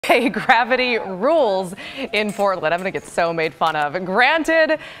Hey, gravity rules in Portland. I'm going to get so made fun of.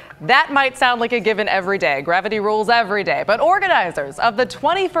 Granted, that might sound like a given every day. Gravity rules every day. But organizers of the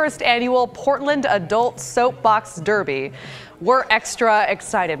 21st annual Portland Adult Soapbox Derby were extra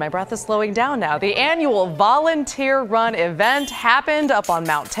excited. My breath is slowing down now. The annual volunteer run event happened up on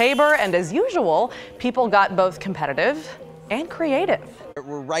Mount Tabor, and as usual, people got both competitive and creative.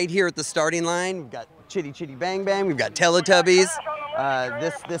 We're right here at the starting line. We've got Chitty Chitty Bang Bang. We've got Teletubbies.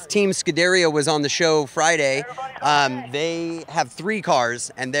 This team Scuderia was on the show Friday. They have 3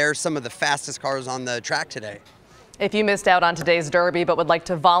 cars, and they're some of the fastest cars on the track today. If you missed out on today's derby but would like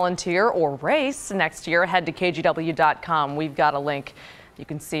to volunteer or race next year, head to kgw.com. We've got a link. You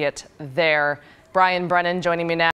can see it there. Brian Brennan joining me now.